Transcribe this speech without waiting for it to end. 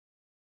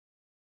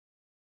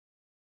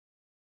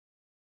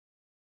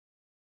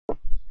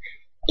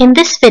In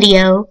this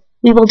video,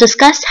 we will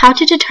discuss how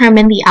to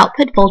determine the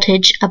output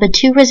voltage of a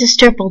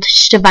 2-resistor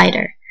voltage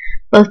divider,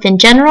 both in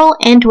general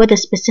and with a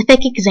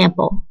specific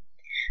example.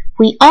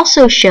 We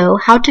also show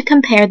how to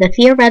compare the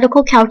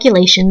theoretical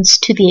calculations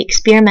to the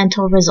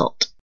experimental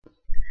result.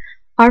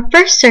 Our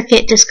first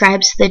circuit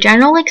describes the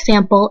general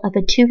example of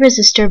a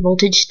 2-resistor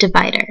voltage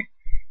divider.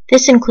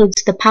 This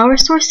includes the power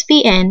source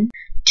Vn,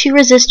 2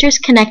 resistors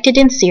connected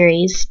in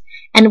series,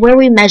 and where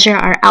we measure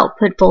our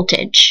output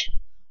voltage.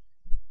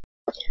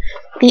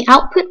 The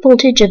output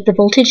voltage of the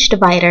voltage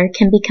divider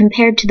can be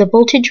compared to the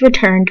voltage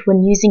returned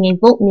when using a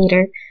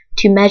voltmeter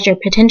to measure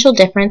potential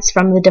difference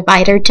from the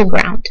divider to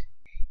ground.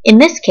 In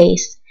this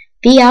case,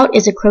 Vout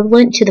is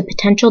equivalent to the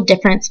potential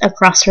difference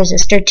across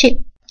resistor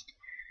 2.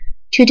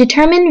 To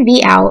determine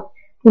Vout,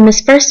 we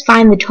must first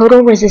find the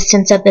total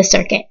resistance of the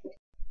circuit.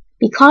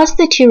 Because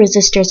the 2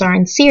 resistors are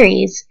in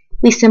series,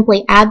 we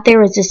simply add their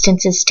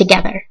resistances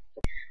together.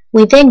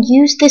 We then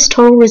use this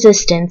total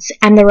resistance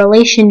and the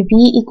relation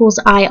V equals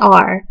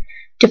IR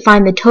to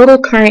find the total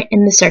current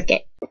in the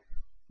circuit.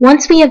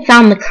 Once we have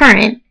found the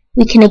current,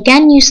 we can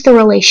again use the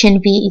relation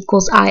V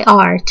equals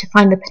IR to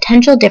find the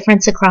potential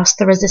difference across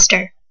the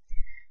resistor.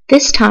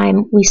 This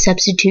time, we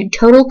substitute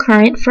total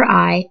current for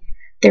I,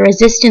 the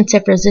resistance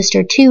of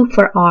resistor 2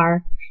 for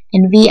R,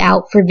 and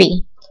Vout for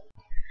V.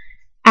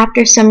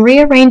 After some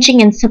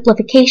rearranging and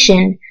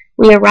simplification,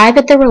 we arrive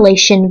at the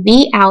relation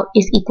Vout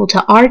is equal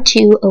to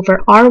R2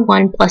 over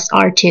R1 plus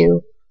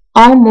R2,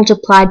 all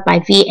multiplied by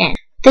Vn.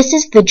 This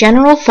is the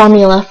general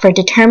formula for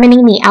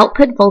determining the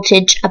output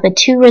voltage of a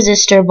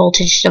 2-resistor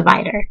voltage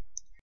divider.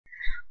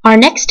 Our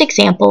next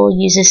example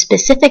uses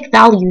specific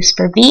values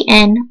for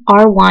Vn,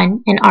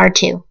 R1, and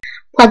R2.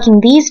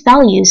 Plugging these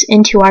values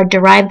into our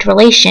derived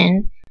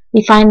relation,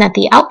 we find that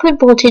the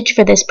output voltage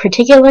for this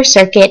particular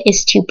circuit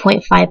is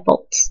 2.5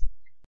 volts.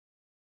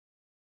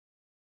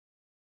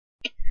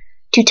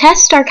 To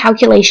test our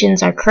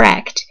calculations are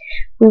correct,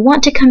 we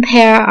want to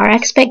compare our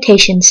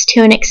expectations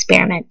to an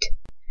experiment.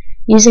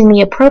 Using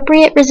the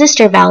appropriate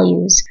resistor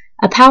values,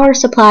 a power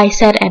supply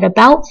set at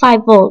about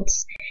 5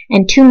 volts,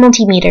 and 2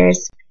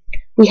 multimeters,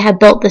 we have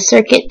built the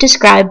circuit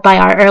described by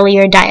our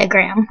earlier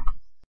diagram.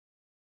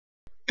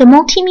 The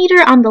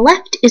multimeter on the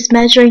left is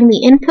measuring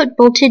the input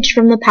voltage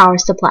from the power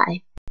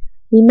supply.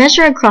 We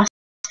measure across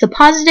the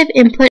positive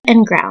input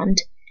and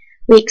ground.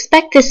 We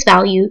expect this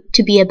value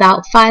to be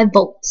about 5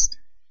 volts.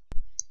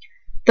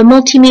 The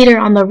multimeter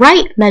on the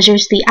right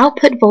measures the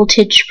output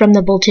voltage from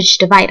the voltage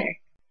divider.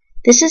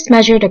 This is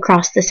measured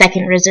across the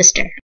second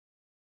resistor.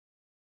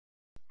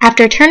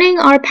 After turning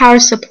our power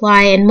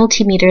supply and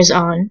multimeters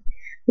on,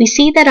 we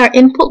see that our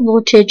input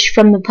voltage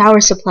from the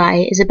power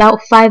supply is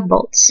about 5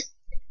 volts.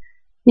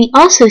 We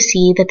also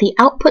see that the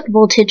output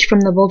voltage from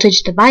the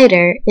voltage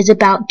divider is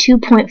about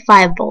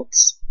 2.5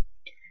 volts.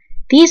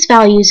 These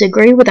values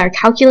agree with our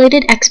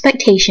calculated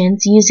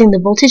expectations using the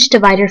voltage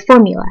divider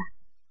formula.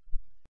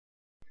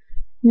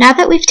 Now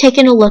that we've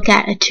taken a look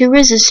at a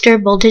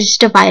 2-resistor voltage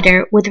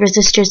divider with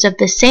resistors of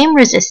the same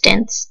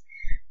resistance,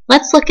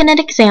 let's look at an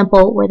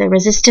example where the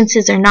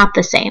resistances are not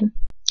the same.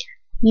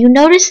 You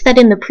notice that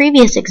in the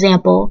previous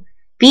example,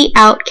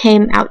 Vout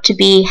came out to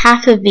be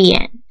half of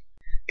Vn.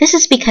 This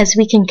is because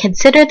we can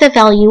consider the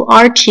value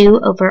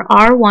R2 over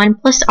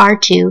R1 plus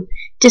R2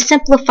 to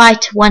simplify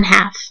to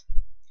 1/2.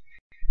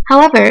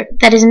 However,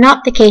 that is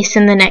not the case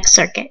in the next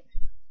circuit.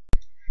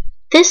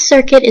 This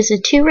circuit is a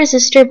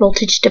 2-resistor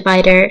voltage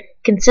divider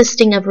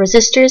consisting of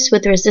resistors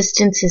with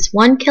resistances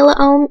 1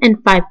 kiloohm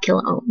and 5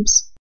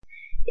 kiloohms.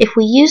 If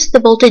we use the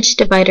voltage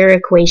divider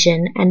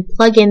equation and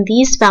plug in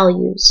these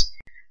values,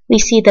 we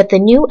see that the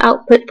new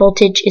output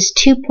voltage is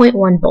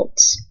 2.1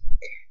 volts.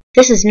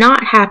 This is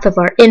not half of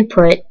our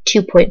input,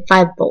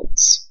 2.5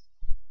 volts.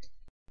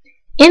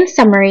 In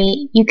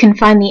summary, you can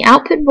find the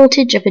output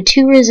voltage of a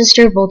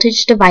 2-resistor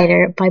voltage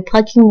divider by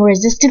plugging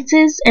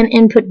resistances and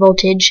input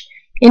voltage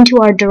into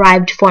our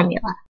derived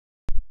formula.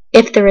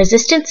 If the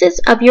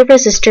resistances of your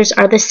resistors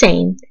are the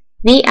same,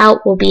 Vout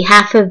will be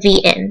half of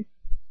Vn.